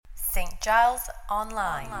St. Giles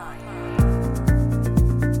Online.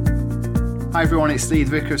 Hi everyone, it's Lee,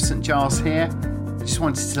 the Vicar of St. Giles here. I just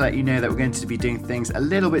wanted to let you know that we're going to be doing things a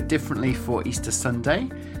little bit differently for Easter Sunday.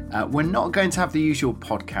 We're not going to have the usual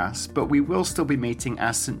podcast, but we will still be meeting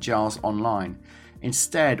as St. Giles Online.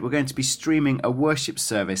 Instead, we're going to be streaming a worship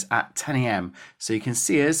service at 10 a.m, so you can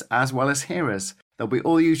see us as well as hear us. There'll be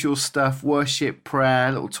all the usual stuff, worship, prayer,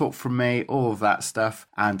 a little talk from me, all of that stuff.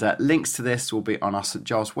 And links to this will be on our St.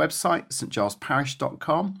 Giles website,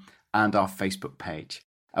 stgilesparish.com, and our Facebook page.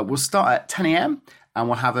 We'll start at 10 a.m, and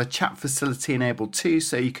we'll have a chat facility enabled too,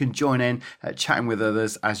 so you can join in chatting with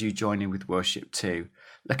others as you join in with worship too.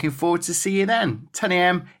 Looking forward to see you then, 10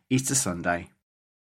 a.m, Easter Sunday.